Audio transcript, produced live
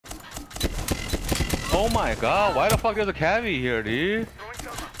Oh my god, why the fuck there's a cavi here, dude?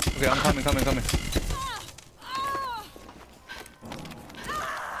 Okay, I'm coming.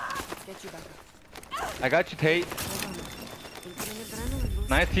 Get you back up. I got you, Tate.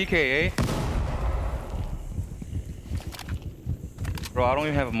 Nice TK, eh? Bro, I don't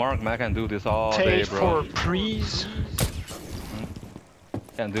even have a mark, man. I can do this all day, bro. For prees.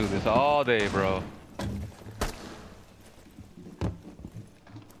 Can do this all day, bro.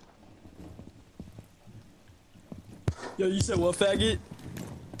 Yo, you said what, faggot?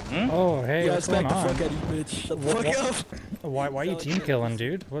 Hmm? Oh, hey, Yeah, what's smack going the on? fuck out of you, bitch. Shut the fuck up. Why are you team killing,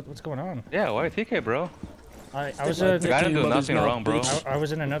 dude? What's going on? Yeah, why TK, bro? I was I didn't do nothing wrong, bro. I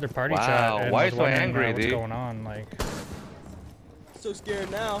was in another party Wow, chat and why I was so wondering angry, what's dude? going on, like. So scared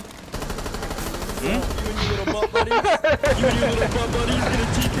now. Hmm? You and your little butt buddies. You and your little butt buddies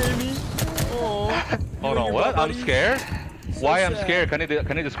gonna TK me. Oh. Hold on, what? I'm scared? Why I'm scared? Can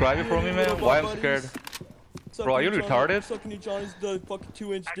you describe it for me, man? Why I'm scared? Bro, are you retarded? Sucking each other's the fucking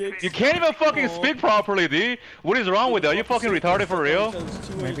 2-inch dicks. You can't even fucking speak properly, D. What is wrong with you? Are you fucking retarded for real?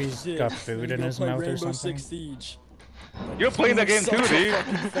 Maybe he's got food in his mouth or something. You're playing the game too, D.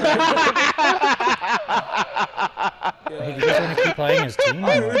 Hey, do you guys want to keep playing his team?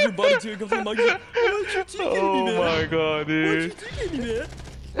 I heard your buddy too comes in like, why'd you TK me, Oh man? my god, Why'd you dude. TK me, man?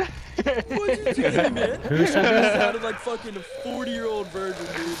 Why'd you TK me, man? Who said You that? sounded like fucking a 40-year-old virgin,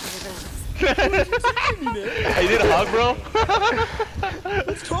 dude. Why'd you TK me, man? Hey, you need a hug, bro?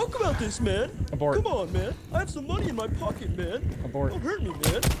 Let's talk about this, man. Abort. Come on, man. I have some money in my pocket, man. Abort. Don't hurt me,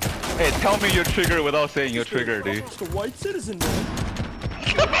 man. Hey, tell me your trigger without saying your trigger, D. Just a white citizen, man.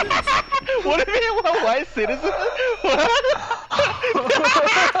 What do you mean, what white citizen? What?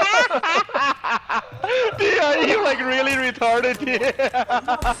 D, are you like really retarded, D?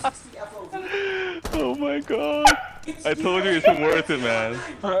 Oh my god. I told you it's worth it, man.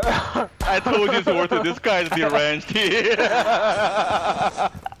 I told you it's worth it. This guy's deranged here.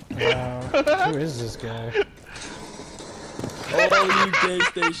 Wow. Who is this guy? All you gay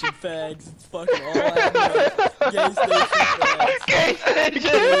station fags. It's fucking all I know. Gay station fags. Gay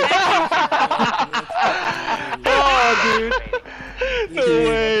station! Oh, dude. No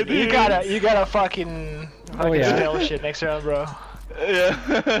way, dude. You gotta fucking yeah. spell shit next round, bro.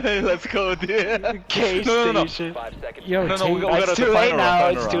 Yeah, let's go, dude. K No. station. Yo, No, Tate, we gotta It's too find late her, now.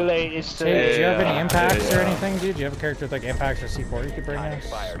 find It's her too out. late. It's too Tate, late. do you have any Yeah. impacts or Yeah. anything, dude? Do you have a character with like impacts or C4 you could bring us?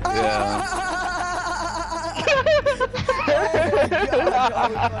 Yeah.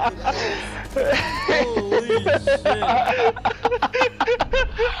 Holy shit.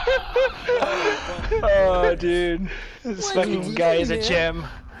 Oh, dude. This fucking guy is a gem.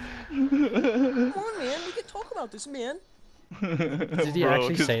 Come on, man. We can talk about this, man. Did he Bro,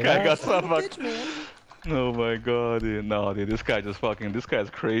 actually this say guy that? got some Bitch, man. Oh my god, dude. No, dude, this guy just fucking, this guy's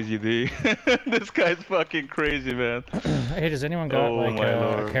crazy, dude. This guy's fucking crazy, man. Hey, does anyone got Oh like my a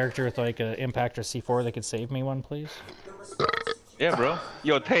lord. character with like an impact or C4 that could save me one, please? Yeah, bro.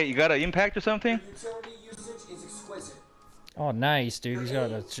 Yo, Tate, you got an impact or something? Oh, nice, dude. He's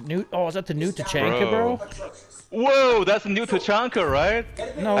got a new. Oh, is that the new Tachanka, bro? Whoa, that's new Tachanka, right?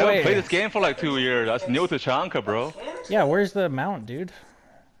 No I haven't way. played this game for like 2 years. That's new Tachanka, bro. Yeah, where's the mount, dude?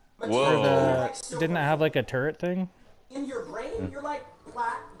 Or Whoa. the didn't it have like a turret thing? In your brain, you're like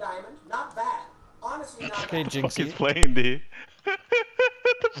plat, diamond, not bad. Honestly, not Okay, bad. What the fuck Jinxie. is playing, dude? What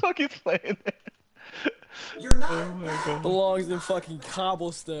the fuck is playing? You're not bad. Belongs in fucking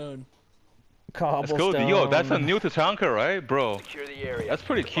cobblestone. Let's go, Cobblestone. dude. Yo, that's a new Tachanka, right, bro? That's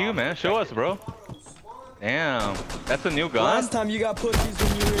pretty cute, man. Show us, bro. Damn, that's a new gun? Last time you got pussies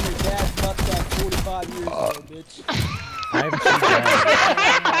when you were in your dad's nutsack 45 years ago, bitch. I haven't seen that.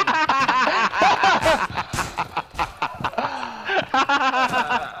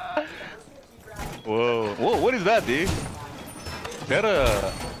 Whoa. Whoa, what is that, dude? Is that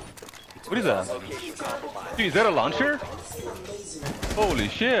a... What is that? Dude, is that a launcher? Holy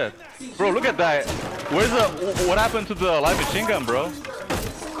shit. Bro, look at that. Where's the... What happened to the light machine gun, bro?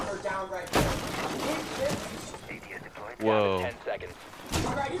 Whoa.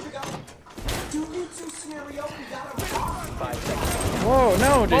 Alright, here we go. 2v2 scenario, we got a box. Whoa,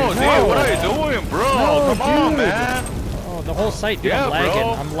 no, dude. Oh, no. dude, what are you doing, bro? No, Come on, dude. man. Oh, the whole site, dude. Yeah, I'm lagging.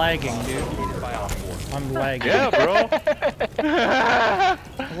 bro. I'm lagging, dude. I'm lagging. Yeah, bro.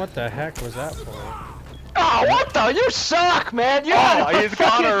 What the heck was that for? Oh, what the? You suck, man. You Oh, he's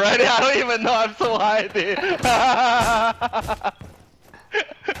gone already. I don't even know. I'm so high, dude.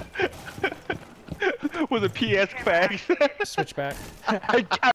 With a PS fax. Switch back.